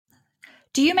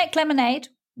Do you make lemonade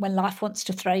when life wants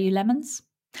to throw you lemons?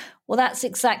 Well, that's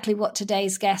exactly what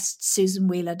today's guest, Susan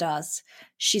Wheeler, does.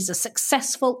 She's a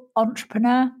successful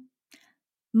entrepreneur,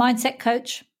 mindset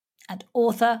coach, and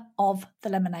author of The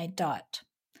Lemonade Diet.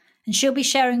 And she'll be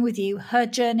sharing with you her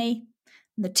journey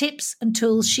and the tips and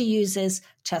tools she uses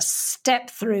to step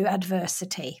through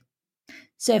adversity.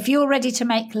 So if you're ready to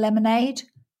make lemonade,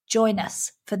 join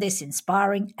us for this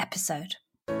inspiring episode.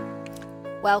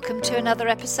 Welcome to another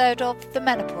episode of The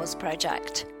Menopause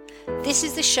Project. This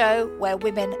is the show where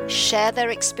women share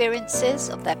their experiences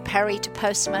of their peri to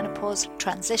postmenopause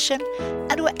transition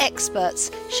and where experts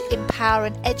empower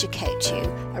and educate you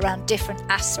around different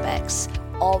aspects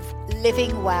of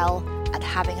living well and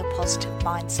having a positive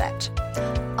mindset.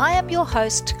 I am your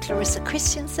host, Clarissa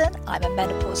Christensen. I'm a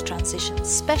menopause transition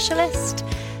specialist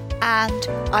and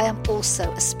I am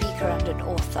also a speaker and an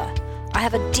author. I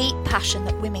have a deep passion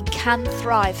that women can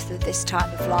thrive through this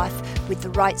time of life with the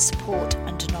right support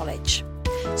and knowledge.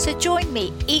 So join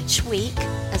me each week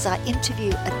as I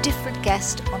interview a different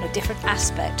guest on a different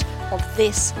aspect of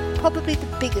this, probably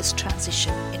the biggest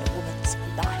transition in a woman's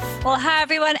life. Well, hi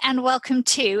everyone, and welcome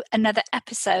to another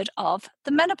episode of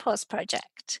The Menopause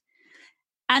Project.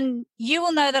 And you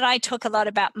will know that I talk a lot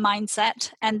about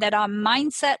mindset and that our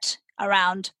mindset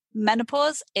around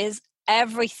menopause is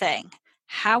everything.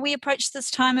 How we approach this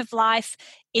time of life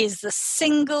is the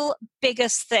single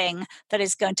biggest thing that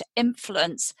is going to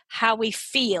influence how we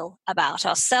feel about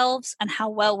ourselves and how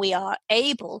well we are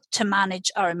able to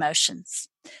manage our emotions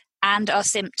and our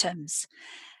symptoms.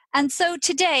 And so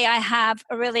today I have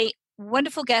a really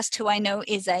wonderful guest who I know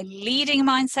is a leading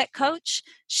mindset coach.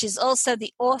 She's also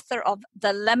the author of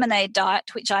The Lemonade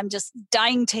Diet, which I'm just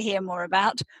dying to hear more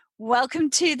about. Welcome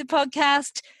to the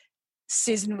podcast,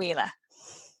 Susan Wheeler.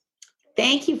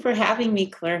 Thank you for having me,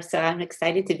 Clarissa. I'm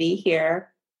excited to be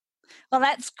here. Well,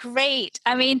 that's great.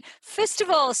 I mean, first of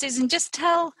all, Susan, just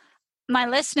tell my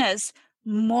listeners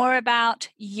more about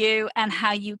you and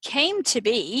how you came to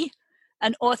be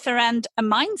an author and a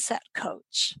mindset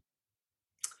coach.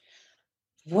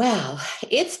 Well,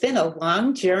 it's been a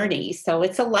long journey, so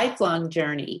it's a lifelong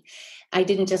journey. I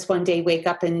didn't just one day wake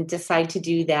up and decide to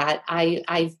do that.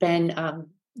 I've been,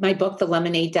 my book, The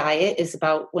Lemonade Diet, is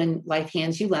about when life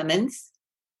hands you lemons,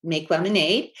 make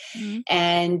lemonade. Mm-hmm.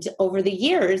 And over the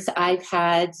years, I've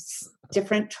had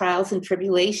different trials and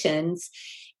tribulations.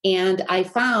 And I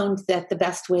found that the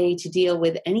best way to deal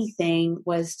with anything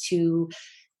was to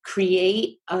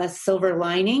create a silver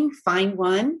lining, find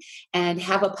one, and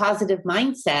have a positive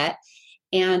mindset.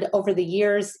 And over the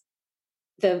years,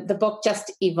 the book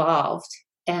just evolved.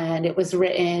 And it was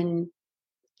written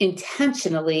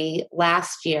intentionally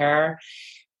last year.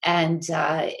 And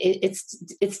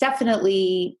it's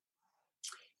definitely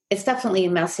a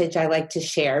message I like to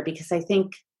share because I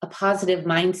think a positive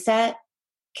mindset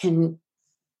can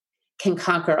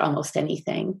conquer almost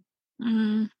anything.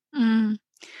 Mm-hmm.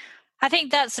 I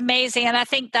think that's amazing, and I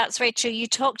think that's very true. You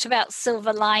talked about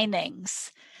silver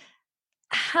linings.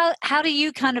 How do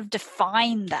you kind of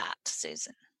define that,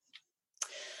 Susan?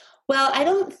 Well, I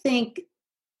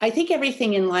think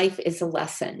everything in life is a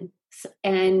lesson.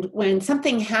 And when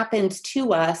something happens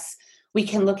to us, we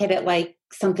can look at it like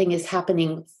something is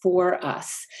happening for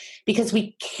us because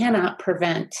we cannot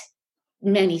prevent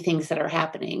many things that are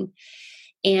happening.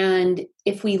 And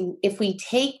if we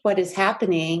take what is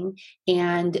happening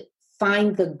and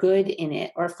find the good in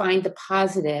it or find the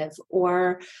positive,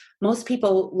 or most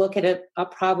people look at a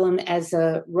problem as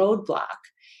a roadblock,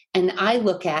 and I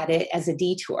look at it as a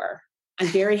detour. I'm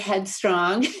very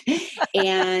headstrong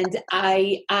and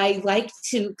I like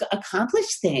to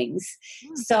accomplish things.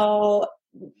 So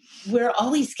we're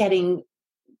always getting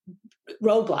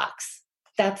roadblocks.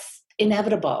 That's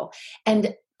inevitable.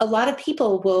 And a lot of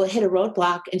people will hit a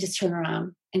roadblock and just turn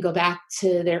around and go back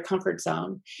to their comfort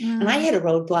zone. And I hit a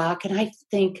roadblock and I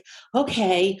think,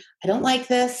 okay, I don't like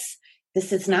this.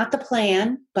 This is not the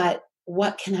plan, but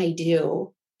what can I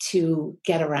do to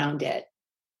get around it?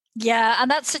 Yeah, and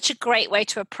that's such a great way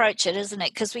to approach it, isn't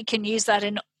it? Because we can use that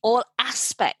in all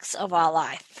aspects of our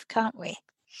life, can't we?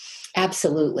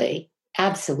 Absolutely.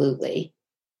 Absolutely.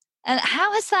 And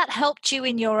how has that helped you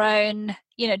in your own,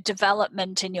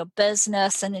 development in your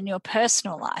business and in your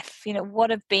personal life?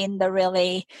 What have been the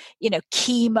really,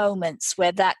 key moments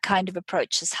where that kind of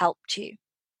approach has helped you?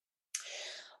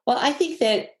 Well, I think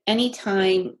that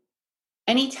anytime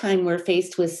we're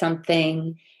faced with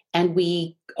something and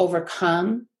we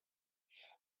overcome,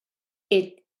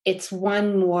 it's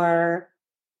one more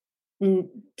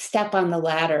step on the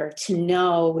ladder to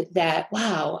know that,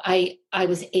 wow, I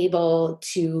was able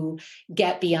to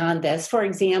get beyond this. For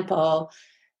example,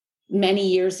 many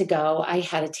years ago, I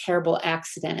had a terrible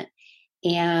accident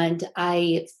and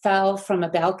I fell from a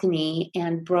balcony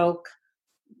and broke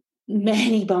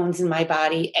many bones in my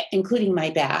body, including my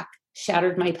back,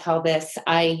 shattered my pelvis.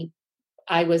 I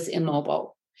was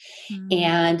immobile.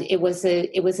 And it was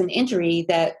an injury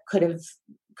that could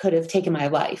have taken my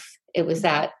life. It was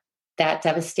that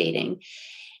devastating.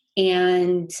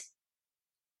 And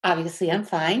obviously I'm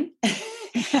fine.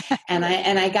 and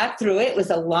I got through it. It was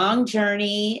a long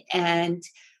journey. And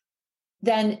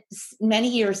then many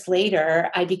years later,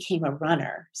 I became a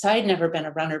runner. So I had never been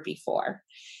a runner before.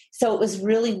 So it was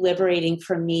really liberating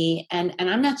for me. And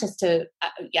I'm not just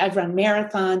I've run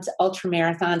marathons, ultra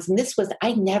marathons, and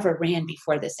I never ran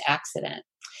before this accident.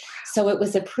 So it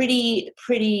was a pretty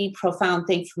profound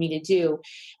thing for me to do.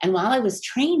 And while I was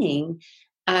training,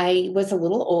 I was a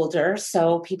little older.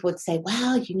 So people would say,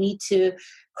 well, you need to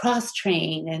cross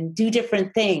train and do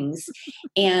different things.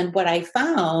 And what I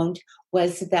found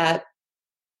was that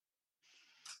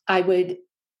I would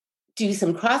do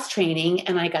some cross training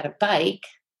and I got a bike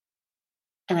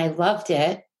and I loved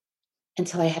it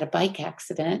until I had a bike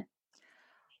accident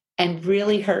and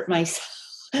really hurt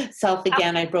myself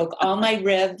again. I broke all my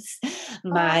ribs.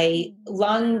 My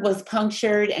lung was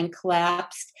punctured and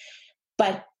collapsed.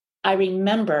 But I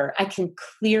can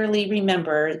clearly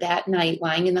remember that night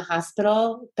lying in the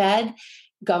hospital bed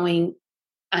going,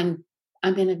 I'm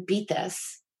going to beat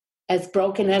this. As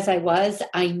broken as I was,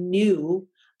 I knew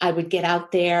I would get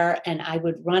out there and I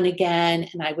would run again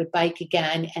and I would bike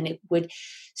again and it would.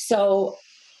 So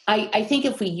I think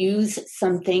if we use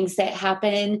some things that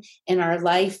happen in our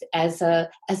life as a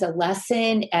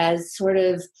lesson, as sort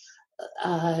of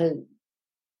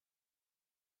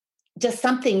just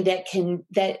something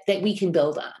that we can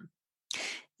build on.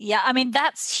 Yeah, I mean,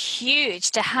 that's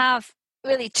huge to have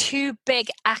really two big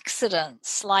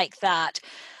accidents like that.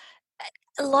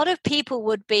 A lot of people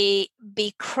would be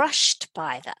crushed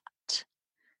by that.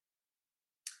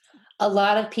 A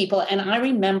lot of people. And I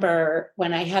remember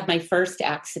when I had my first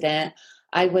accident,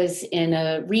 I was in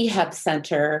a rehab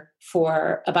center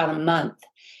for about a month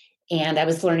and I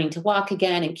was learning to walk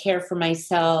again and care for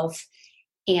myself.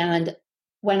 And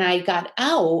when I got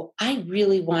out, I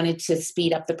really wanted to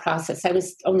speed up the process. I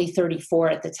was only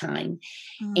 34 at the time.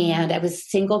 And I was a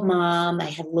single mom. I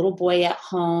had a little boy at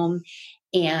home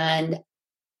and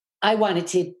I wanted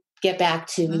to get back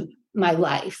to my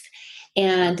life.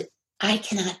 And I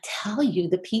cannot tell you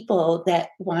the people that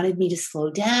wanted me to slow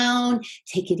down,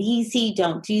 take it easy,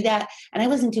 don't do that. And I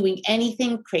wasn't doing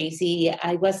anything crazy.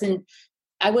 I wasn't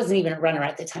even a runner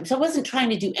at the time. So I wasn't trying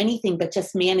to do anything but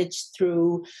just manage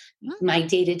through my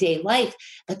day-to-day life.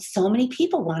 But so many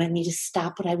people wanted me to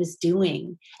stop what I was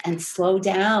doing and slow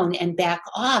down and back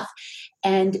off.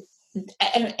 And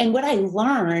what I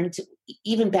learned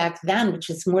even back then, which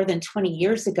was more than 20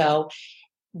 years ago,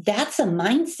 that's a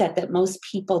mindset that most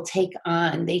people take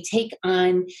on. They take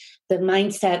on the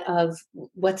mindset of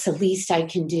what's the least I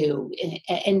can do.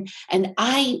 And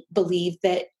I believe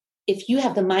that if you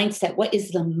have the mindset, what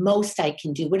is the most I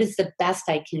can do? What is the best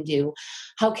I can do?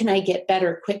 How can I get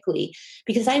better quickly?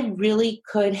 Because I really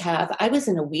I was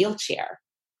in a wheelchair.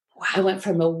 Wow. I went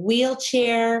from a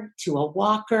wheelchair to a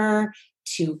walker,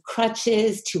 to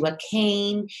crutches, to a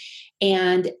cane.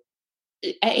 And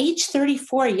at age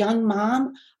 34, a young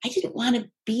mom, I didn't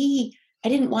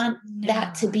want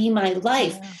that to be my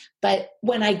life. Yeah. But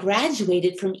when I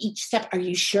graduated from each step, are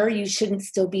you sure you shouldn't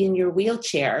still be in your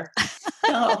wheelchair?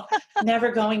 No,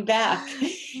 never going back.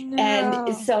 No.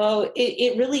 And so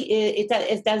it really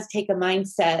does take a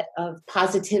mindset of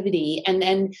positivity.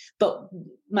 But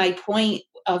my point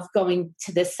of going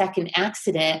to the second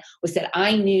accident was that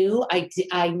I knew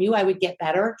I would get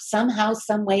better somehow,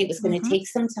 some way. It was going to take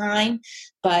some time,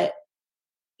 but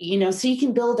so you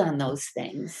can build on those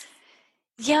things.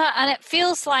 Yeah, and it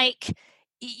feels like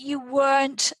you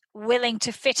weren't willing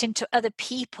to fit into other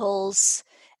people's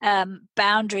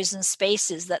boundaries and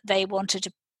spaces that they wanted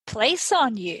to place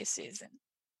on you, Susan.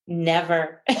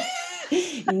 Never.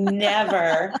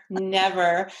 Never.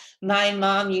 My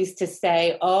mom used to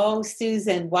say, "Oh,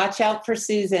 Susan, watch out for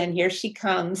Susan. Here she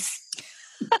comes."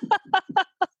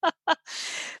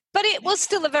 But it was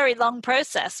still a very long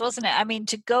process, wasn't it? I mean,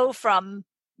 to go from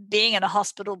being in a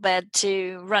hospital bed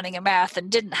to running a marathon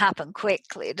didn't happen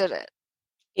quickly, did it?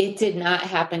 It did not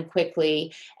happen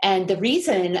quickly. And the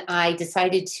reason I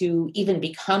decided to even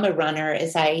become a runner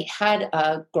is I had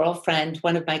a girlfriend,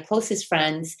 one of my closest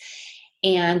friends,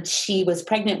 and she was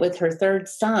pregnant with her third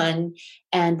son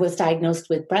and was diagnosed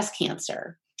with breast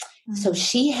cancer. Mm-hmm. So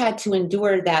she had to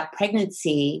endure that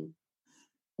pregnancy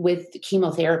with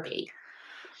chemotherapy.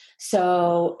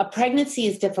 So a pregnancy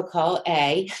is difficult,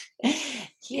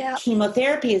 Yeah.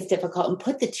 chemotherapy is difficult, and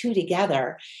put the two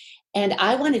together. And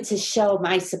I wanted to show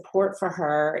my support for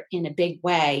her in a big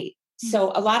way.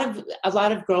 So a lot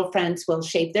of girlfriends will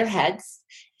shave their heads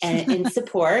and in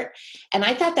support. And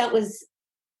I thought it was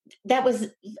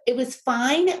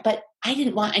fine, but I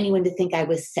didn't want anyone to think I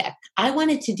was sick. I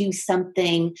wanted to do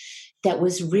something that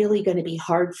was really going to be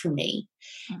hard for me.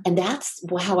 And that's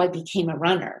how I became a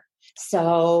runner.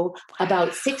 So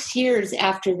about 6 years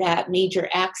after that major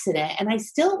accident, and I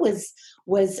still was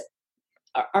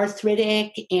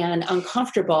arthritic and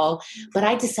uncomfortable, but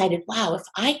I decided, wow, if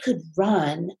I could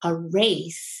run a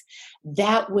race,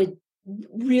 that would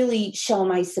really show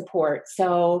my support.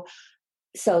 So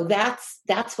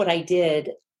that's what I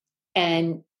did.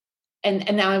 And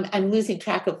now I'm losing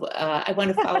track of, I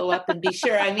want to follow up and be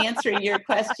sure I'm answering your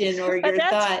question or But your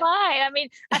that's thought. fine. I mean,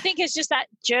 I think it's just that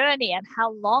journey and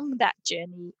how long that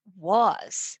journey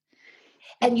was.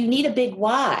 And you need a big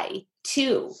why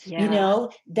too. Yeah.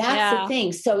 That's the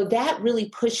thing. So that really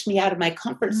pushed me out of my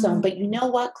comfort zone. But you know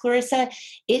what, Clarissa?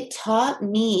 It taught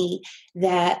me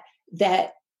that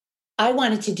I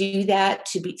wanted to do that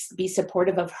to be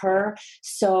supportive of her.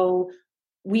 So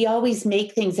we always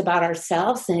make things about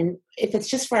ourselves. And if it's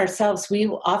just for ourselves, we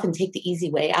will often take the easy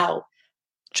way out.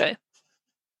 True.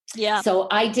 Yeah. So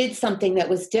I did something that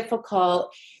was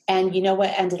difficult. And you know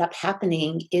what ended up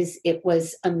happening is it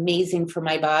was amazing for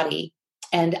my body.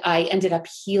 And I ended up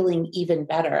healing even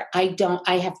better. I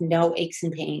have no aches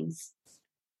and pains.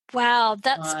 Wow,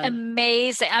 that's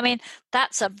amazing. I mean,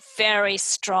 that's a very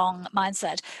strong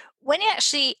mindset. When you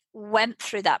actually went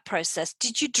through that process,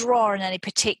 did you draw on any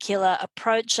particular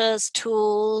approaches,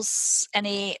 tools,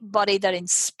 anybody that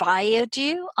inspired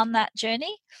you on that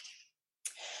journey?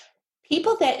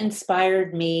 People that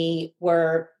inspired me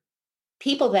were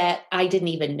people that I didn't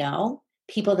even know,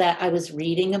 people that I was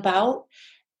reading about,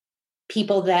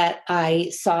 people that I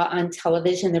saw on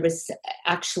television. There was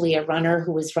actually a runner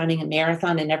who was running a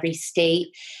marathon in every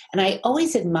state. And I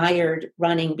always admired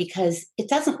running because it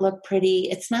doesn't look pretty.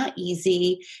 It's not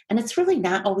easy. And it's really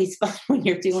not always fun when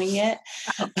you're doing it.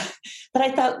 But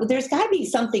I thought, well, there's got to be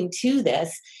something to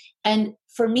this. And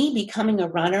for me, becoming a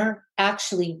runner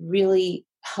actually really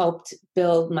helped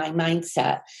build my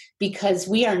mindset, because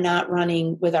we are not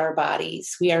running with our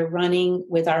bodies. We are running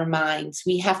with our minds.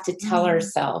 We have to tell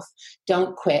ourselves,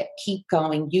 don't quit, keep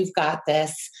going. You've got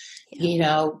this,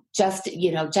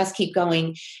 just keep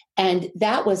going. And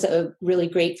that was a really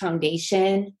great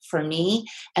foundation for me.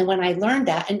 And when I learned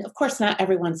that, and of course,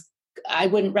 I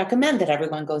wouldn't recommend that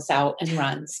everyone goes out and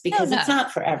runs, because it's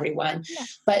not for everyone. No.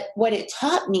 But what it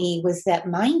taught me was that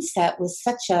mindset was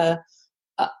such an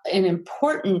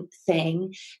important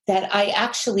thing that I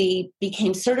actually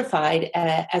became certified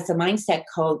as a mindset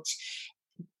coach,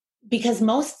 because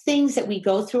most things that we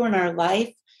go through in our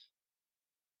life,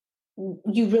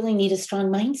 you really need a strong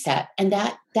mindset, and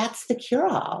that's the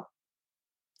cure-all.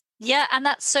 Yeah, and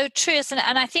that's so true, isn't it?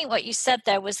 And I think what you said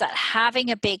there was that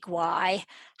having a big why,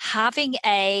 having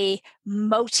a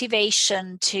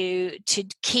motivation to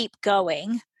keep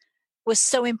going was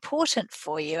so important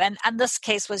for you. And this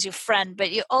case was your friend,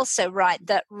 but you're also right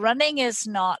that running is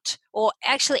not, or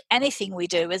actually anything we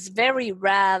do is very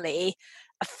rarely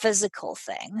a physical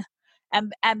thing.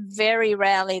 And very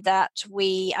rarely that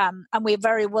and we're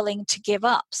very willing to give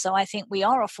up. So I think we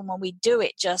are often, when we do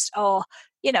it,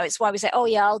 it's why we say, oh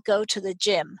yeah, I'll go to the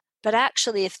gym. But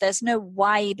actually, if there's no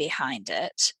why behind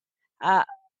it,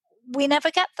 we never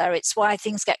get there. It's why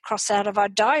things get crossed out of our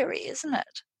diary, isn't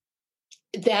it?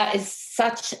 That is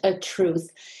such a truth.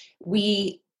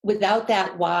 Without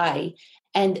that why,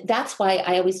 and that's why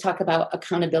I always talk about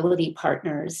accountability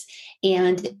partners,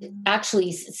 and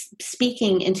actually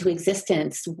speaking into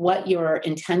existence what your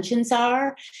intentions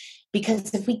are.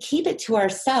 Because if we keep it to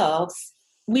ourselves,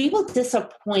 we will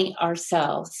disappoint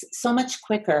ourselves so much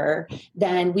quicker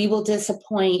than we will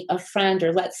disappoint a friend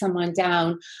or let someone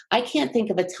down. I can't think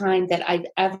of a time that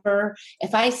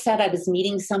if I said I was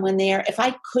meeting someone there, if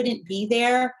I couldn't be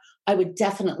there, I would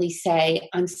definitely say,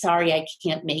 I'm sorry, I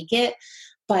can't make it.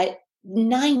 But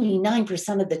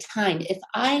 99% of the time, if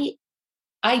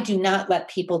I do not let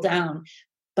people down,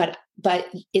 but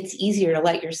it's easier to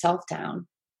let yourself down.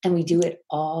 And we do it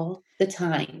all the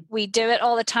time. We do it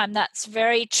all the time. That's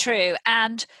very true.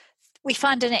 And we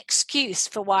find an excuse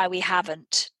for why we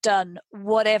haven't done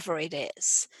whatever it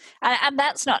is. And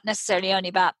that's not necessarily only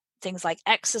about things like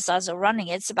exercise or running.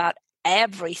 It's about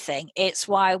everything. It's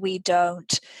why we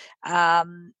don't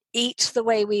eat the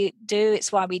way we do.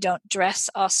 It's why we don't dress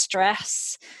our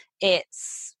stress. We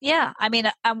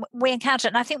encounter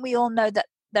it. And I think we all know that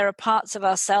there are parts of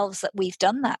ourselves that we've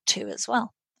done that to as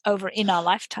well over in our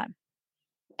lifetime.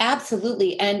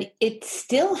 Absolutely. And it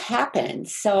still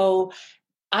happens. So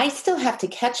I still have to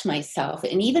catch myself.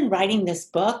 And even writing this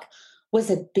book was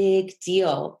a big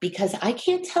deal because I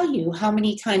can't tell you how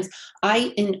many times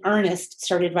I, in earnest,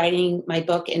 started writing my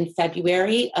book in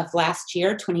February of last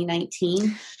year,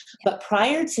 2019. But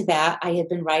prior to that, I had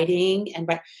been writing and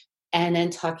then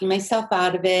talking myself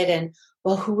out of it. And,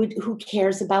 well, who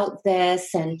cares about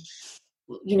this? And,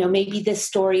 maybe this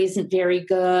story isn't very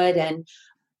good. And,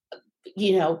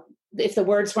 if the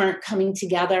words weren't coming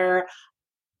together,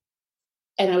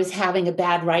 and I was having a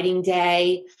bad writing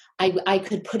day, I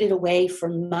could put it away for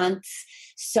months.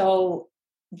 So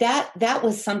that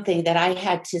was something that I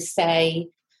had to say,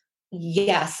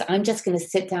 yes, I'm just going to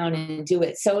sit down and do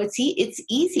it. So it's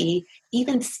easy,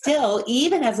 even still,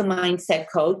 even as a mindset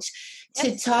coach,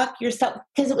 to talk yourself,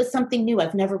 because it was something new.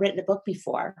 I've never written a book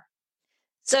before.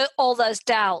 So all those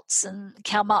doubts and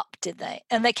come up, did they?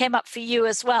 And they came up for you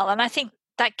as well. And I think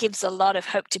that gives a lot of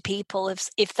hope to people.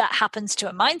 If that happens to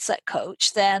a mindset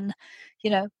coach, then,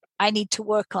 I need to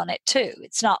work on it too.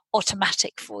 It's not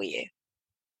automatic for you.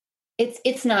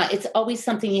 It's not. It's always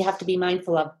something you have to be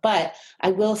mindful of. But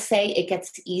I will say it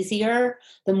gets easier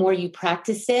the more you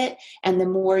practice it and the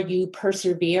more you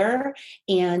persevere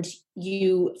and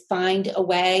you find a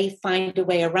way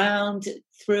around,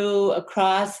 through,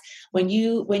 across. When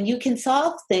you can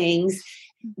solve things,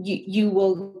 you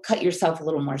will cut yourself a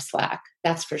little more slack.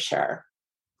 That's for sure.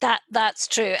 That's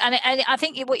true. And I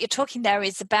think what you're talking there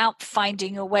is about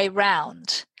finding a way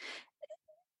round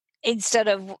instead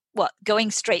of going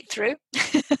straight through.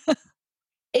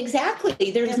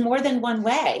 Exactly. There's more than one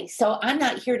way. So I'm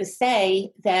not here to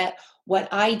say that what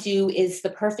I do is the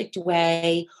perfect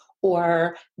way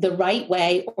or the right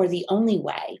way or the only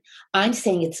way. I'm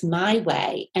saying it's my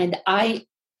way, and I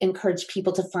encourage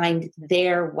people to find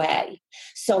their way.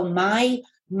 So my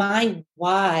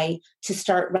why to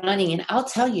start running, and I'll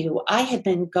tell you, I had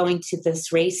been going to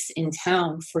this race in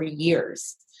town for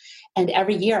years. And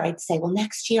every year I'd say, well,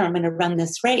 next year I'm going to run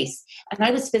this race. And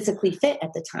I was physically fit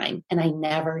at the time, and I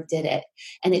never did it.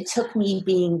 And it took me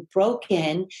being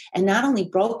broken, and not only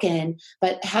broken,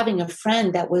 but having a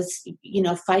friend that was,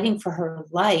 fighting for her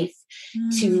life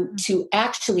to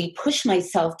actually push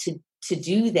myself to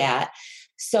do that.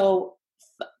 So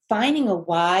finding a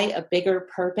why, a bigger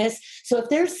purpose. So if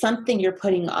there's something you're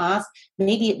putting off,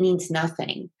 maybe it means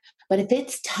nothing. But if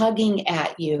it's tugging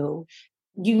at you,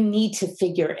 you need to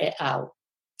figure it out.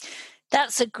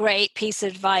 That's a great piece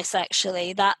of advice,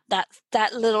 actually. That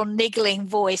little niggling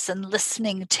voice and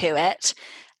listening to it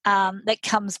that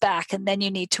comes back, and then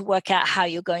you need to work out how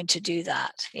you're going to do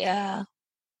that. Yeah,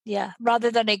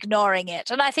 rather than ignoring it.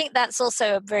 And I think that's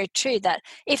also very true, that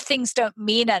if things don't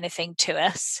mean anything to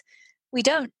us, we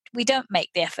don't make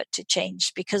the effort to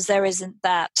change because there isn't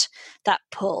that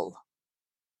pull.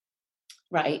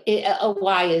 Right. A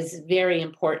why is very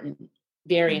important.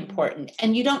 Very important.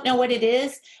 And you don't know what it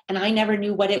is. And I never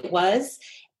knew what it was.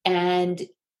 And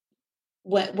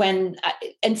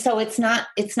so it's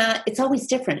always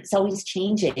different. It's always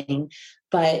changing,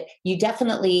 but you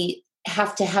definitely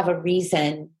have to have a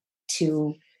reason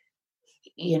to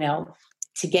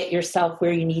get yourself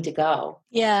where you need to go.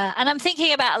 Yeah. And I'm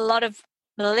thinking about a lot of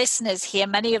the listeners here.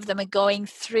 Many of them are going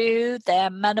through their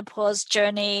menopause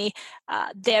journey.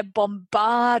 They're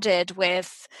bombarded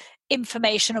with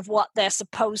information of what they're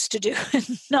supposed to do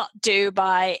and not do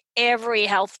by every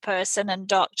health person and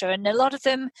doctor. And a lot of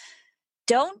them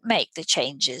don't make the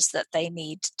changes that they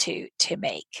need to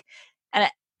make. And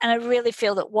I really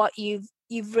feel that what you've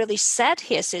really said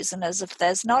here, Susan, is if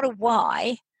there's not a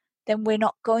why, then we're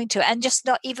not going to. And just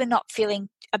not feeling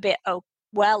a bit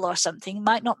well or something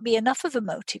might not be enough of a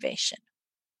motivation.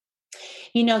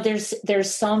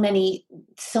 There's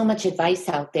so much advice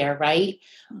out there, right?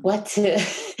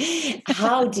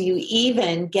 How do you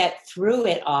even get through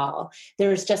it all?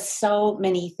 There's just so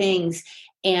many things.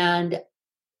 And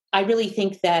I really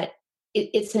think that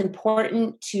it's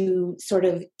important to sort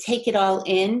of take it all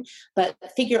in, but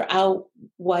figure out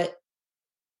what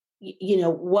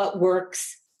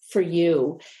works for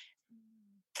you.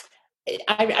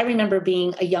 I remember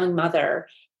being a young mother,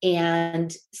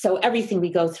 and so everything we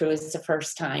go through is the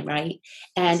first time, right?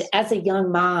 And as a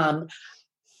young mom,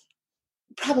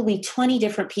 probably 20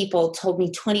 different people told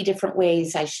me 20 different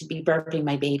ways I should be birthing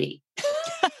my baby.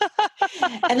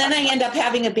 And then I end up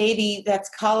having a baby that's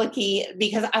colicky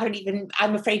because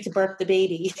I'm afraid to birth the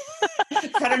baby.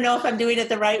 I don't know if I'm doing it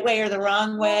the right way or the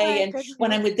wrong way. And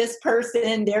when I'm with this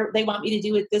person, they want me to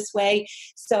do it this way.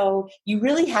 So you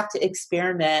really have to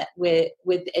experiment with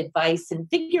advice and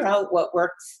figure out what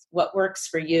works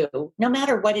for you, no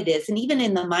matter what it is. And even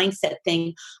in the mindset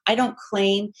thing, I don't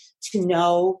claim to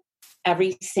know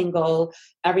every single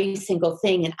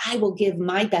thing, and I will give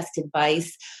my best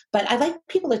advice, but I like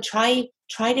people to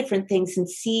try different things and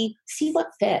see what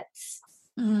fits.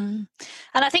 And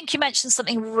I think you mentioned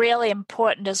something really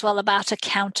important as well about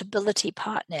accountability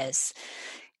partners.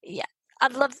 Yeah,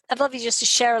 I'd love you just to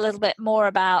share a little bit more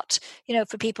about,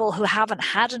 for people who haven't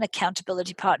had an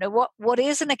accountability partner, what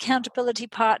is an accountability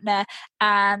partner,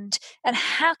 and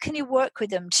how can you work with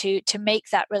them to make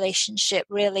that relationship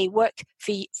really work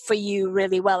for you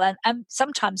really well, and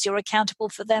sometimes you're accountable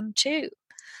for them too.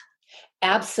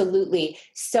 Absolutely.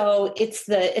 So it's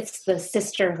the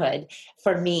sisterhood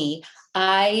for me.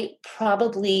 I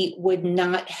probably would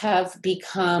not have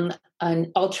become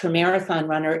an ultra marathon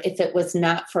runner if it was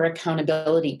not for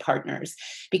accountability partners.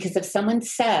 Because if someone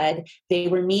said they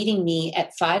were meeting me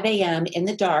at 5 a.m. in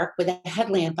the dark with a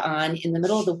headlamp on in the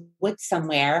middle of the woods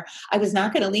somewhere, I was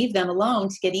not going to leave them alone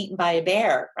to get eaten by a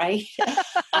bear, right?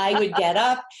 I would get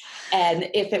up, and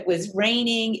if it was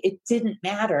raining, it didn't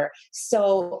matter.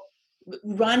 So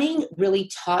running really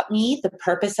taught me the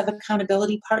purpose of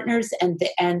accountability partners and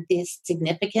the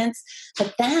significance.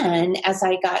 But then as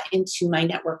I got into my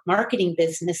network marketing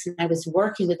business and I was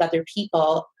working with other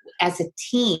people as a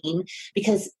team,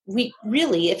 because we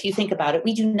really, if you think about it,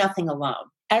 we do nothing alone.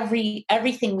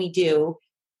 Everything we do,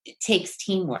 it takes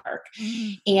teamwork.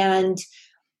 And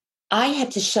I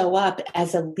had to show up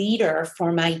as a leader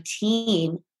for my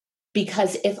team,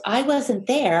 because if I wasn't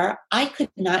there, I could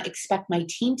not expect my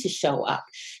team to show up.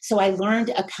 So I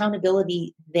learned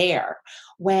accountability there.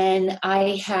 When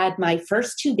I had my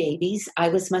first two babies, I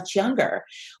was much younger.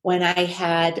 When I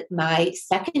had my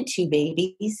second two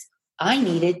babies, I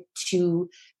needed to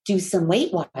do some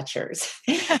Weight Watchers.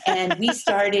 And we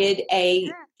started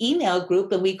a email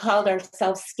group, and we called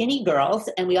ourselves Skinny Girls,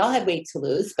 and we all had weight to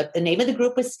lose, but the name of the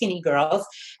group was Skinny Girls.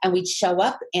 And we'd show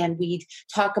up and we'd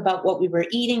talk about what we were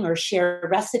eating or share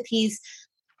recipes.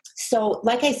 So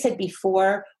like I said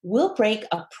before, we'll break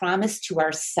a promise to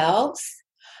ourselves,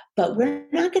 but we're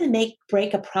not going to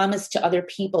break a promise to other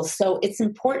people. So it's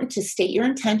important to state your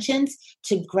intentions,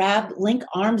 to link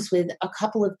arms with a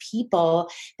couple of people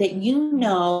that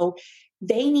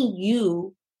they need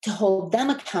you to hold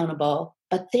them accountable,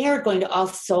 but they're going to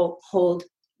also hold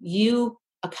you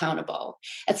accountable.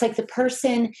 It's like the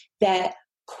person that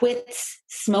quits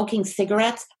smoking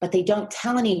cigarettes, but they don't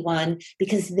tell anyone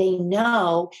because they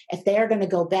know if they're going to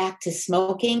go back to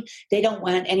smoking, they don't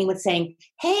want anyone saying,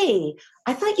 "Hey,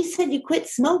 I thought you said you quit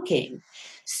smoking."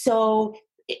 So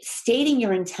stating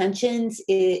your intentions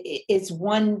is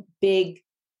one big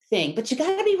thing, but you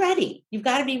got to be ready. You've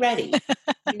got to be ready.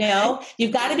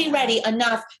 You've got to be ready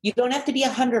enough. You don't have to be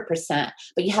 100%,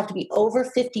 but you have to be over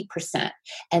 50%.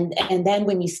 And then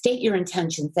when you state your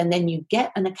intentions and then you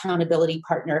get an accountability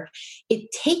partner,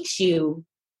 it takes you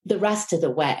the rest of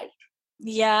the way.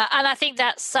 Yeah. And I think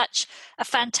that's such a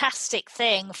fantastic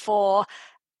thing for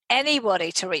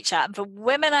anybody to reach out. And for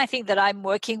women, I think that I'm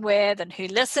working with and who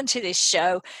listen to this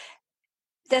show,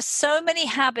 there's so many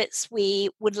habits we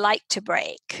would like to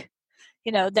break,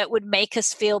 that would make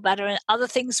us feel better, and other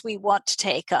things we want to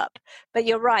take up. But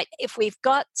you're right. If we've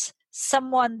got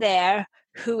someone there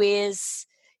who is,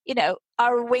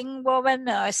 our wing woman,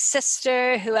 our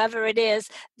sister, whoever it is,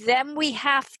 then we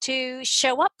have to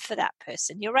show up for that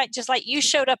person. You're right. Just like you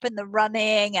showed up in the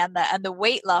running and the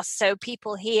weight loss. So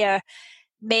people here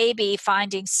may be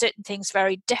finding certain things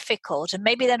very difficult, and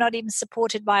maybe they're not even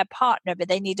supported by a partner, but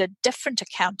they need a different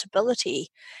accountability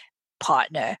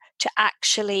partner to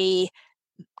actually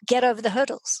get over the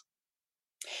hurdles.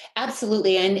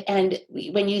 Absolutely. And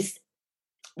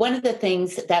one of the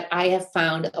things that I have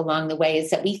found along the way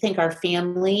is that we think our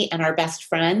family and our best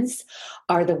friends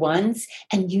are the ones,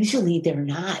 and usually they're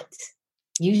not.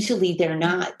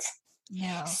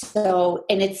 Yeah. So,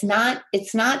 and it's not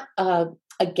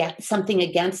something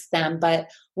against them, but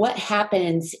what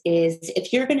happens is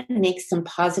if you're going to make some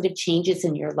positive changes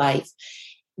in your life,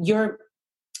 you're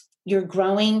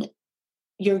growing,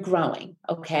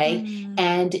 okay?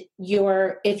 And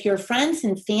if your friends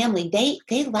and family,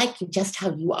 they like you just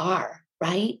how you are,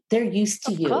 right? They're used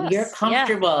to Of you. course. You're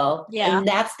comfortable. Yeah. And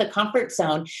that's the comfort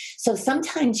zone. So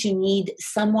sometimes you need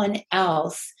someone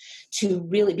else to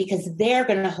really, because they're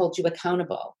going to hold you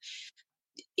accountable.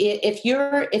 If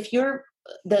you're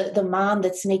the mom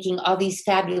that's making all these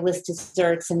fabulous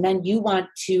desserts, and then you want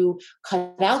to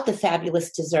cut out the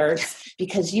fabulous desserts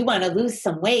because you want to lose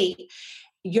some weight,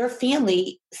 your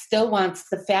family still wants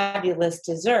the fabulous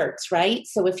desserts, right?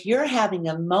 So if you're having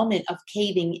a moment of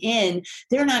caving in,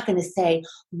 they're not going to say,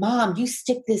 Mom, you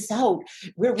stick this out,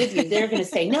 we're with you. They're going to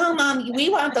say, no, Mom, we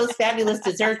want those fabulous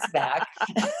desserts back.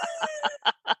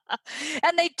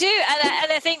 And they do,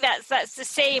 and I think that's the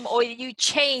same. Or you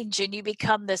change and you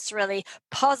become this really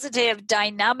positive,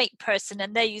 dynamic person,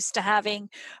 and they're used to having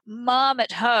mom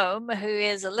at home who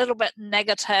is a little bit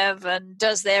negative and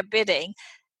does their bidding.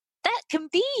 That can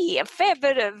be a fair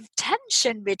bit of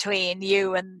tension between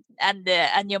you and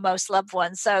your most loved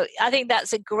one. So I think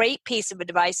that's a great piece of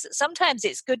advice. That sometimes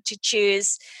it's good to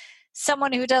choose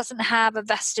someone who doesn't have a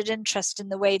vested interest in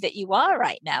the way that you are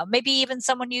right now. Maybe even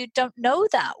someone you don't know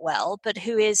that well, but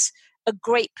who is a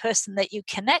great person that you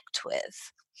connect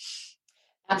with.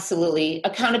 Absolutely.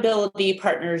 Accountability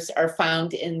partners are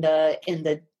found in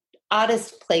the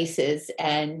oddest places,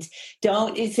 and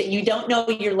you don't know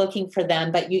you're looking for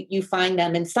them, but you find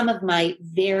them. And some of my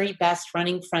very best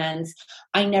running friends,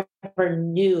 I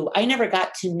never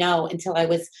got to know until I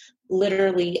was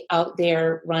literally out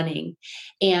there running.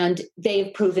 And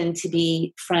they've proven to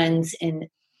be friends in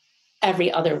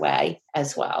every other way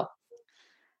as well.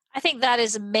 I think that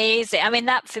is amazing. I mean,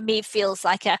 that for me feels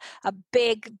like a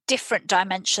big different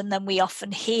dimension than we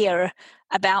often hear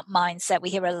about mindset. We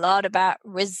hear a lot about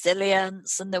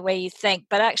resilience and the way you think,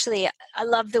 but actually I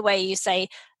love the way you say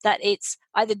that it's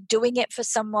either doing it for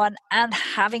someone and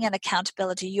having an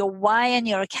accountability. Your why and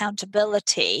your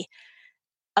accountability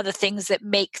are the things that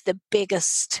make the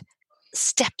biggest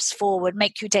steps forward,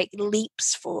 make you take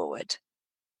leaps forward.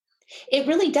 It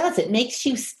really does. It makes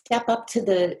you step up to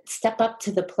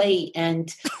the plate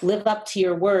and live up to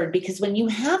your word. Because when you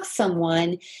have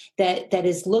someone that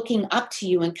is looking up to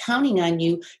you and counting on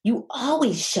you, you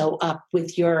always show up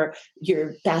with your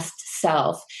best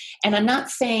self. And I'm not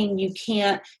saying you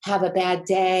can't have a bad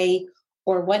day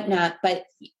or whatnot, but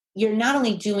you're not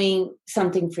only doing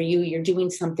something for you, you're doing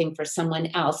something for someone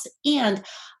else. And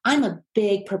I'm a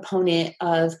big proponent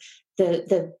of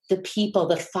the people,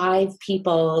 the 5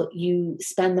 people you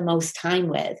spend the most time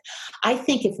with. I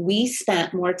think if we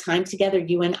spent more time together,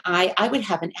 you and I would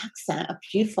have an accent, a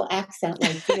beautiful accent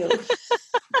like you.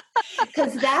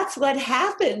 Because that's what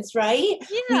happens, right?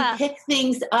 Yeah. We pick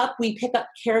things up, we pick up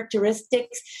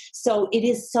characteristics. So it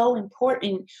is so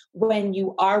important when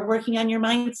you are working on your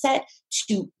mindset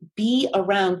to be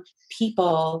around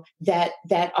people that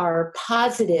are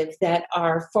positive, that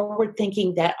are forward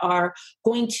thinking, that are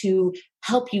going to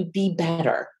help you be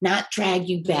better, not drag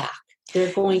you back.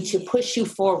 They're going to push you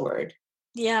forward.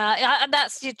 Yeah, and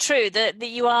that's true, that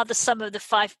you are the sum of the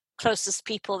 5 closest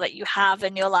people that you have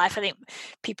in your life. I think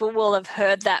people will have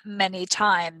heard that many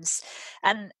times.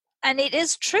 And it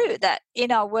is true that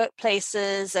in our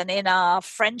workplaces and in our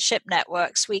friendship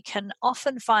networks, we can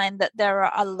often find that there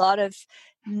are a lot of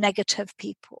negative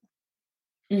people.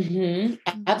 Mm-hmm.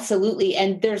 Absolutely.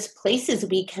 And there's places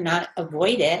we cannot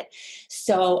avoid it.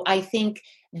 So I think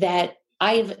that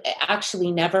I've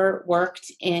actually never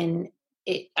worked in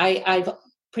it. I've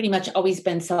pretty much always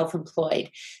been self-employed.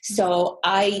 So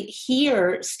I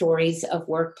hear stories of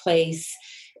workplace,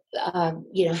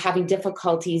 having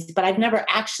difficulties, but I've never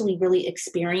actually really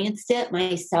experienced it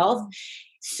myself.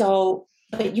 So,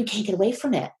 but you can't get away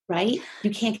from it, right?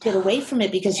 You can't get away from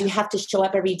it because you have to show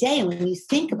up every day. And when you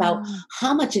think about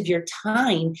how much of your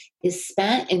time is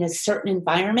spent in a certain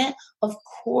environment, of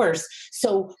course.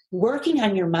 So working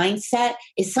on your mindset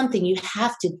is something you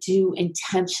have to do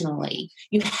intentionally.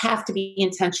 You have to be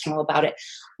intentional about it.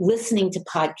 Listening to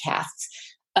podcasts,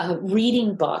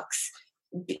 reading books,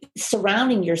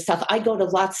 surrounding yourself. I go to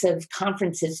lots of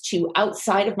conferences too,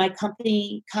 outside of my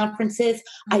company conferences.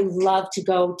 I love to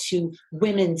go to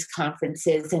women's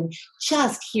conferences and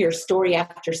just hear story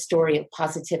after story of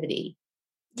positivity.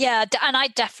 Yeah, and I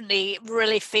definitely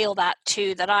really feel that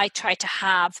too, that I try to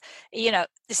have, the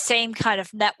same kind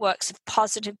of networks of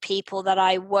positive people that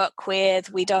I work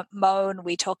with. We don't moan,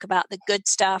 we talk about the good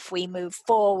stuff, we move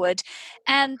forward.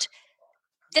 And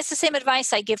that's the same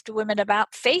advice I give to women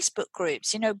about Facebook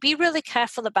groups. Be really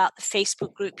careful about the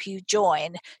Facebook group you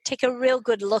join. Take a real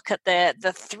good look at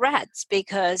the threads,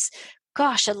 because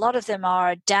gosh, a lot of them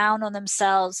are down on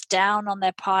themselves, down on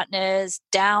their partners,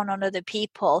 down on other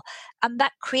people. And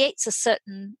that creates a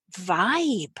certain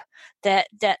vibe that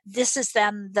this is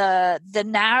then the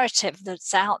narrative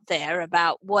that's out there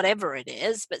about whatever it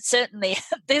is. But certainly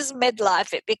this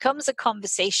midlife, it becomes a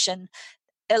conversation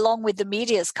along with the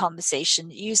media's conversation.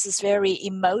 It uses very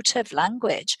emotive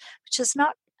language, which is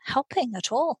not helping at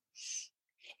all.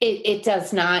 It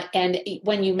does not. And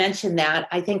when you mention that,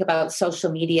 I think about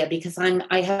social media because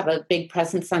I have a big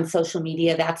presence on social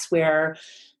media. That's where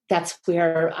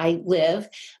I live.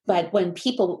 But when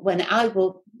I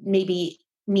will maybe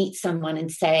meet someone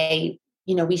and say,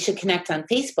 we should connect on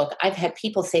Facebook, I've had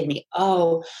people say to me,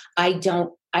 "Oh, I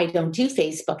don't do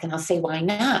Facebook." And I'll say, "Why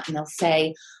not?" And they'll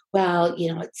say, "Well,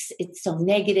 it's so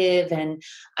negative and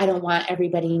I don't want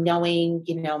everybody knowing,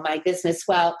 my business."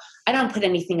 Well, I don't put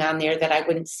anything on there that I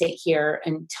wouldn't sit here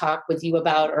and talk with you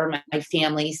about, or my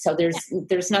family. So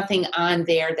there's nothing on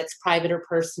there that's private or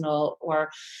personal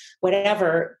or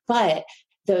whatever. But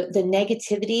the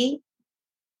negativity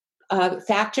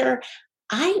factor,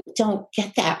 I don't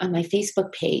get that on my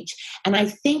Facebook page. And I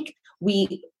think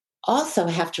we also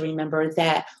have to remember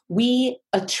that we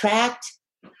attract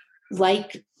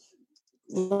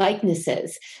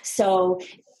likenesses. So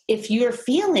if you're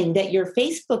feeling that your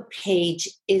Facebook page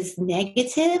is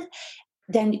negative,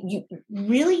 then you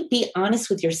really be honest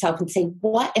with yourself and say,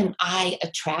 what am I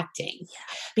attracting?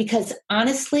 Because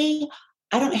honestly,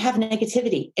 I don't have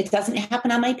negativity. It doesn't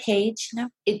happen on my page. No.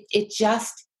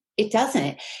 It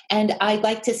doesn't. And I'd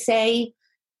like to say,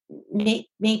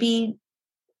 maybe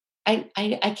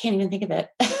I can't even think of it.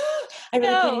 I really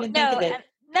can't even think of it.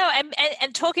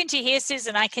 And talking to you here,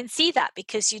 Susan, I can see that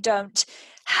because you don't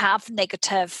have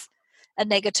a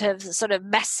negative sort of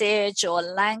message or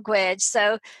language.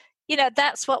 So,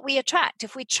 that's what we attract.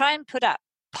 If we try and put up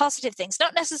positive things,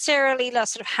 not necessarily the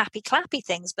sort of happy clappy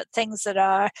things, but things that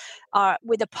are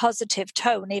with a positive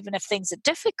tone, even if things are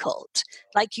difficult,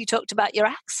 like you talked about your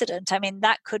accident. I mean,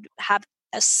 that could have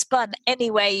spun any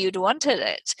way you'd wanted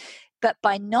it. But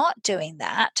by not doing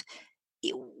that,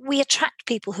 we attract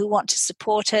people who want to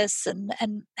support us and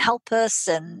help us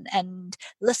and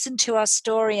listen to our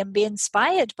story and be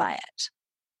inspired by it.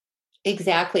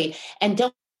 Exactly. And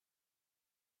don't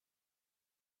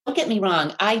get me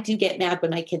wrong. I do get mad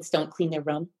when my kids don't clean their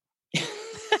room.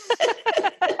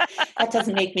 That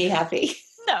doesn't make me happy.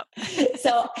 No.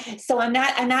 So I'm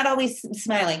not always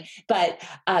smiling, but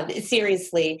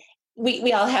seriously,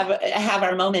 we all have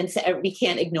our moments. We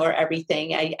can't ignore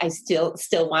everything. I still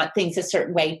want things a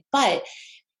certain way, but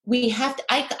we have to,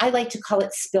 I like to call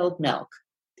it spilled milk,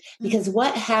 because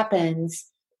what happens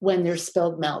when there's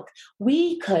spilled milk?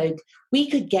 We could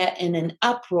get in an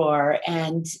uproar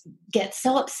and get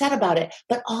so upset about it,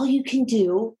 but all you can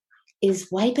do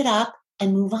is wipe it up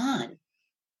and move on.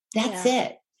 That's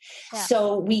it. Yeah.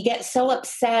 So we get so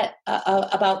upset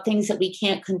about things that we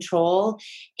can't control.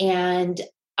 And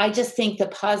I just think the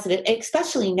positive,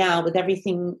 especially now with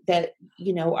everything that,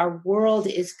 our world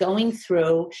is going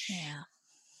through,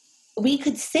 we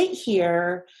could sit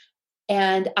here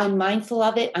and I'm mindful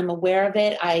of it. I'm aware of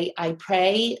it. I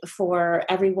pray for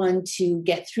everyone to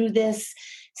get through this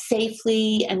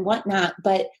safely and whatnot.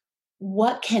 But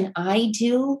what can I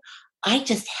do? I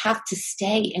just have to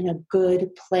stay in a good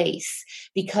place,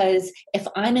 because if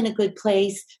I'm in a good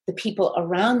place, the people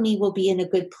around me will be in a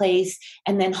good place.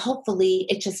 And then hopefully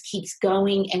it just keeps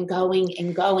going and going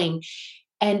and going.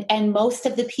 And most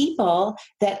of the people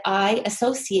that I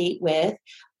associate with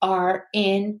are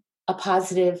in a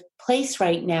positive place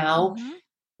right now,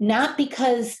 not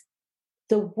because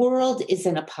the world is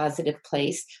in a positive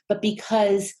place, but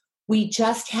because we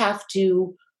just have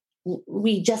to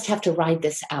ride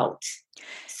this out.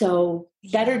 So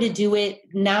better to do it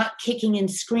not kicking and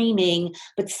screaming,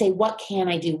 but say, what can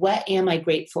I do? What am I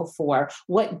grateful for?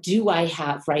 What do I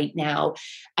have right now?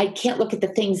 I can't look at the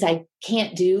things I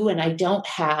can't do and I don't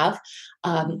have,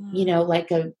 I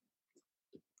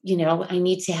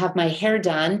need to have my hair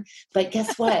done, but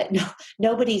guess what? No,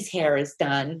 nobody's hair is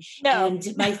done. No. And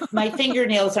my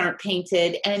fingernails aren't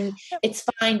painted, and it's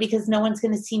fine because no one's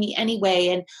going to see me anyway.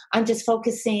 And I'm just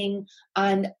focusing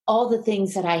on all the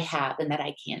things that I have and that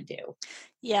I can do.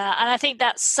 Yeah. And I think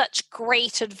that's such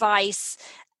great advice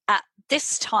at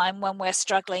this time when we're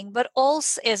struggling, but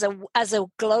also as a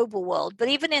global world, but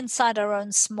even inside our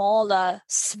own smaller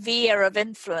sphere of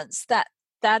influence,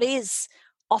 that is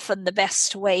often the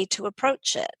best way to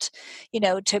approach it,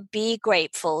 to be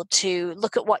grateful, to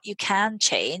look at what you can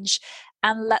change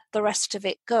and let the rest of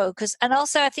it go. And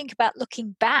also I think about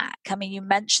looking back. I mean, you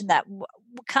mentioned that we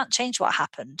can't change what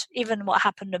happened, even what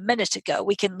happened a minute ago.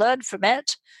 We can learn from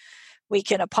it. We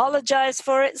can apologize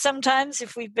for it sometimes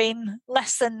if we've been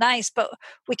less than nice, but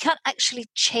we can't actually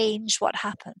change what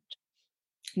happened.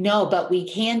 No, but we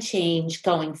can change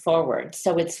going forward.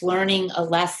 So it's learning a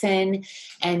lesson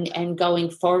and going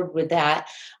forward with that.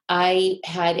 I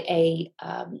had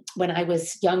when I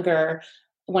was younger,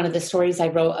 one of the stories I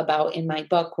wrote about in my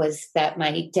book was that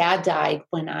my dad died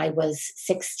when I was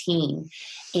 16,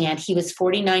 and he was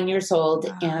 49 years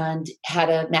old and had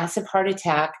a massive heart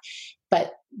attack.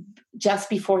 But just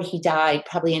before he died,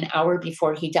 probably an hour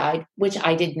before he died, which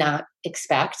I did not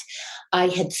expect, I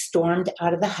had stormed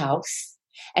out of the house.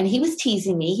 And he was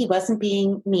teasing me. He wasn't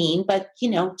being mean, but, he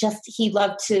loved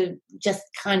to just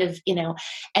kind of,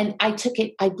 and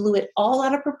I blew it all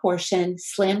out of proportion,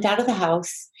 slammed out of the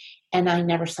house, and I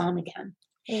never saw him again.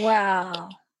 Wow.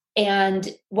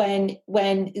 And when,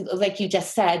 like you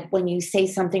just said, when you say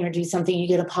something or do something, you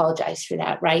get apologized for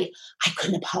that, right? I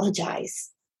couldn't apologize.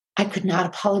 I could not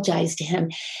apologize to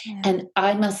him. Yeah. And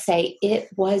I must say, it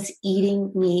was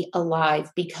eating me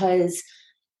alive because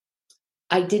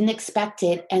I didn't expect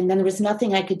it. And then there was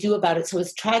nothing I could do about it. So it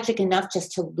was tragic enough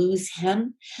just to lose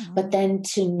him, but then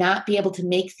to not be able to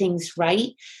make things right.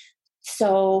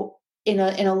 So in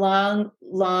a long,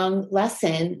 long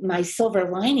lesson, my silver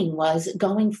lining was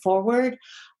going forward,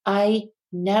 I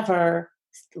never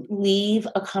leave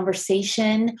a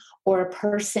conversation or a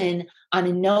person on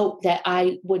a note that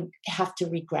I would have to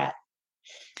regret.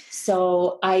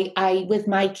 So I with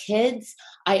my kids,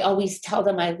 I always tell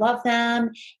them I love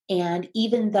them. And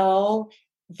even though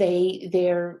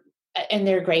they're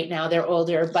great now, they're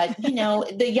older, but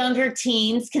the younger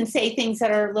teens can say things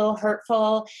that are a little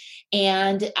hurtful.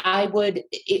 And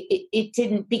it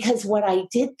didn't, because what I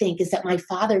did think is that my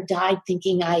father died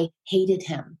thinking I hated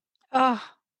him. Oh.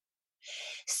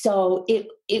 So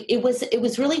it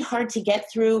was really hard to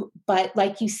get through, but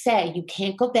like you say, you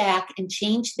can't go back and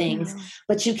change things,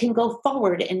 but you can go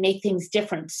forward and make things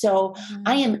different. So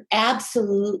I am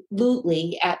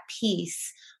absolutely at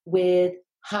peace with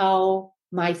how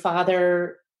my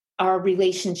father, our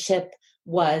relationship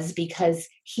was, because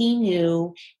he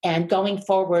knew, and going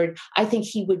forward, I think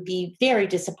he would be very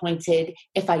disappointed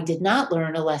if I did not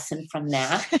learn a lesson from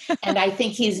that. And I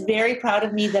think he's very proud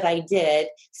of me that I did.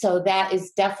 So that is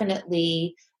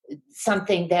definitely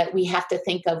something that we have to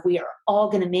think of. We are all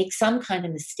going to make some kind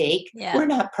of mistake. Yeah. We're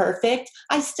not perfect.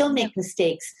 I still make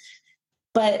mistakes.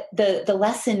 But the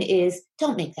lesson is,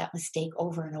 don't make that mistake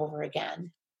over and over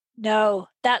again. No,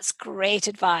 that's great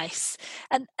advice.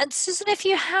 And Susan, if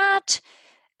you had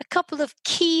a couple of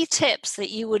key tips that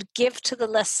you would give to the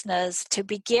listeners to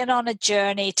begin on a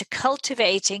journey to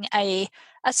cultivating a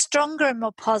stronger and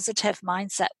more positive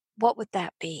mindset, what would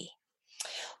that be?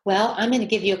 Well, I'm going to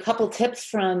give you a couple tips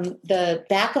from the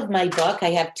back of my book. I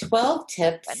have 12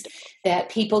 tips that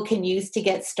people can use to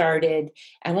get started.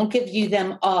 I won't give you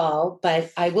them all,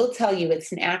 but I will tell you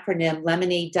it's an acronym,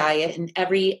 Lemonade Diet, and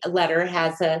every letter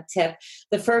has a tip.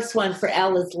 The first one for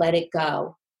L is let it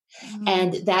go.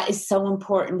 And that is so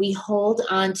important. We hold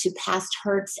on to past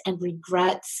hurts and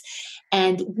regrets,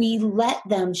 and we let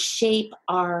them shape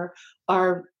our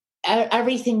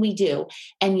everything we do.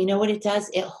 And you know what it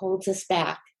does? It holds us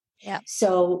back. Yeah.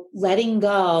 So letting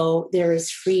go, there is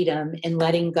freedom in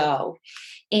letting go.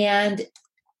 And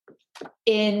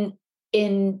in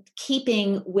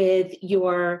keeping with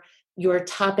your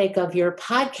topic of your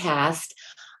podcast,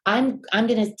 I'm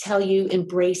going to tell you,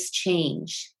 embrace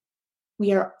change.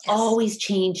 We are always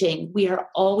changing. We are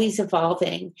always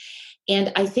evolving.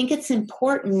 And I think it's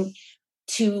important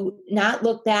to not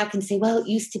look back and say, well, it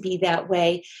used to be that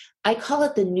way. I call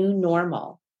it the new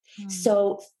normal.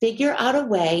 So figure out a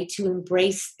way to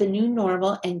embrace the new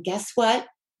normal. And guess what?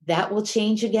 That will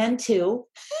change again too.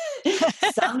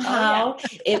 Somehow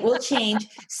it will change.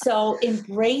 So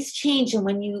embrace change. And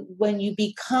when you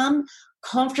become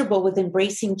comfortable with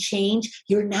embracing change,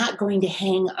 you're not going to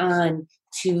hang on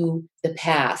to the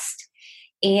past.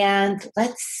 And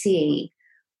let's see.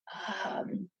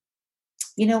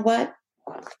 You know what?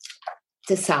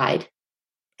 Decide.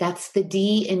 That's the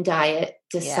D in diet.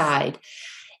 Decide. Yeah.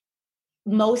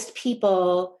 Most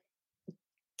people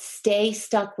stay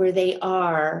stuck where they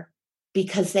are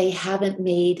because they haven't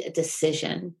made a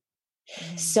decision.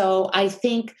 So I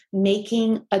think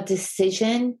making a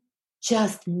decision,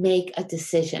 just make a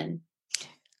decision.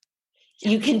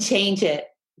 You can change it,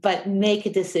 but make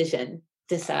a decision.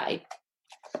 Decide.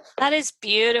 That is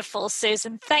beautiful,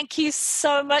 Susan. Thank you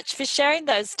so much for sharing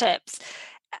those tips.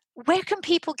 Where can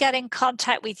people get in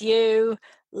contact with you,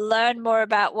 learn more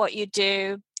about what you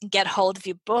do, and get hold of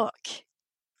your book?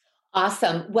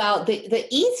 Awesome. Well, the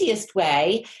easiest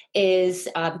way is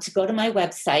to go to my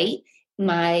website.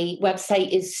 My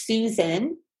website is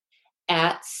Susan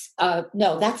at,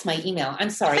 no, that's my email. I'm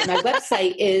sorry. My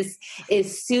website is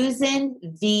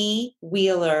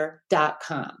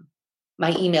SusanVWheeler.com.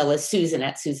 my email is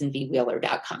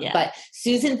susan@susanvwheeler.com. Yeah. But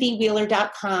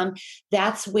susanvwheeler.com,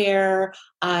 that's where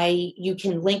you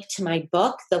can link to my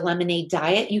book, The Lemonade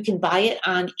Diet. You can buy it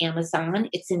on Amazon.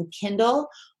 It's in Kindle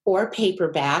or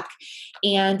paperback.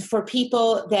 And for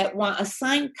people that want a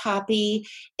signed copy,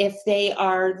 if they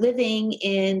are living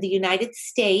in the United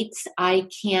States, I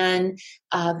can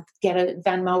get a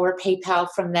Venmo or PayPal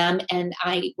from them, and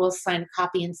I will sign a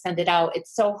copy and send it out.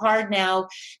 It's so hard now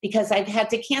because I've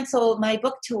had to cancel my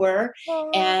book tour,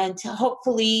 and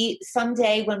hopefully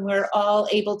someday when we're all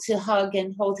able to hug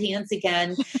and hold hands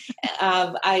again,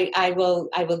 I will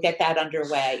get that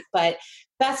underway. But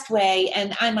best way,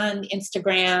 and I'm on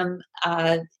Instagram.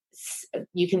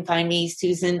 You can find me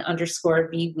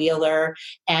Susan_V Wheeler,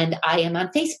 and I am on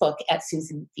Facebook at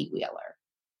Susan V Wheeler.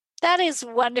 That is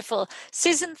wonderful.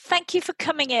 Susan, thank you for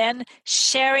coming in,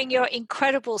 sharing your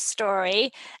incredible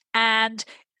story and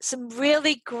some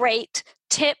really great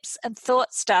tips and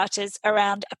thought starters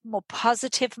around a more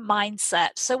positive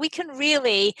mindset. So we can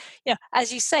really,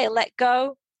 as you say, let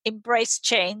go, embrace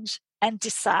change, and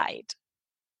decide.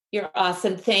 You're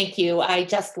awesome. Thank you. I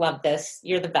just love this.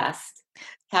 You're the best.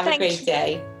 Have a great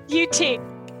day. You too.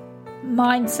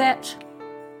 Mindset,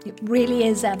 it really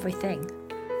is everything.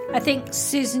 I think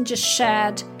Susan just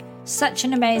shared such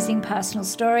an amazing personal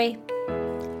story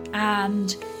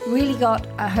and really got,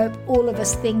 I hope, all of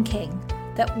us thinking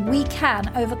that we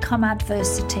can overcome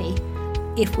adversity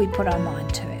if we put our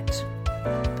mind to it.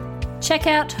 Check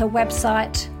out her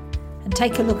website and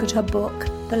take a look at her book,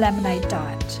 The Lemonade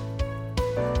Diet.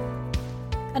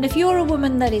 And if you're a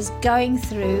woman that is going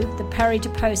through the peri to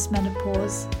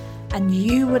post-menopause and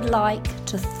you would like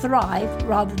to thrive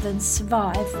rather than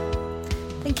survive,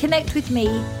 then connect with me,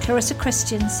 Clarissa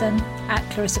Christensen, at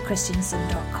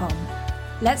clarissachristensen.com.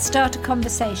 Let's start a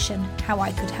conversation how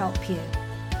I could help you.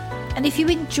 And if you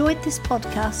enjoyed this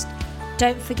podcast,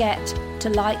 don't forget to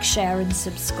like, share, and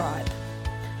subscribe.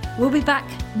 We'll be back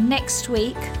next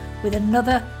week with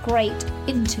another great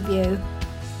interview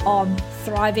on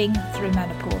thriving through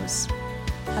menopause.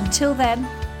 Until then,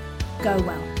 go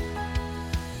well.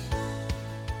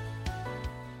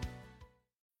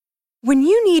 When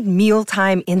you need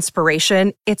mealtime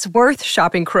inspiration, it's worth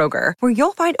shopping Kroger, where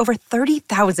you'll find over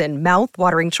 30,000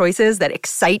 mouth-watering choices that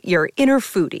excite your inner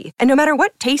foodie. And no matter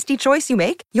what tasty choice you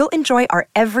make, you'll enjoy our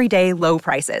everyday low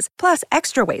prices, plus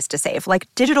extra ways to save, like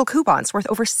digital coupons worth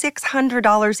over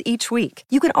 $600 each week.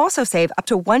 You can also save up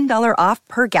to $1 off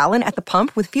per gallon at the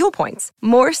pump with fuel points.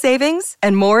 More savings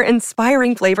and more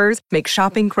inspiring flavors make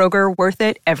shopping Kroger worth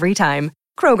it every time.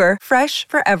 Kroger, fresh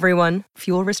for everyone.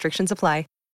 Fuel restrictions apply.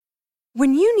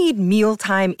 When you need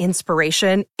mealtime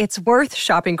inspiration, it's worth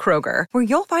shopping Kroger, where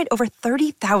you'll find over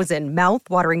 30,000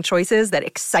 mouth-watering choices that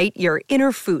excite your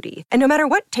inner foodie. And no matter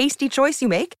what tasty choice you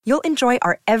make, you'll enjoy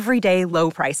our everyday low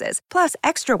prices, plus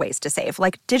extra ways to save,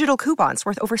 like digital coupons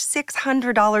worth over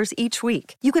 $600 each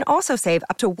week. You can also save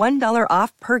up to $1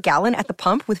 off per gallon at the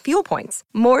pump with fuel points.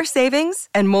 More savings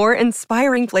and more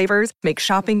inspiring flavors make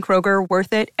shopping Kroger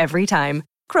worth it every time.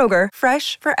 Kroger,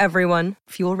 fresh for everyone.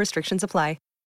 Fuel restrictions apply.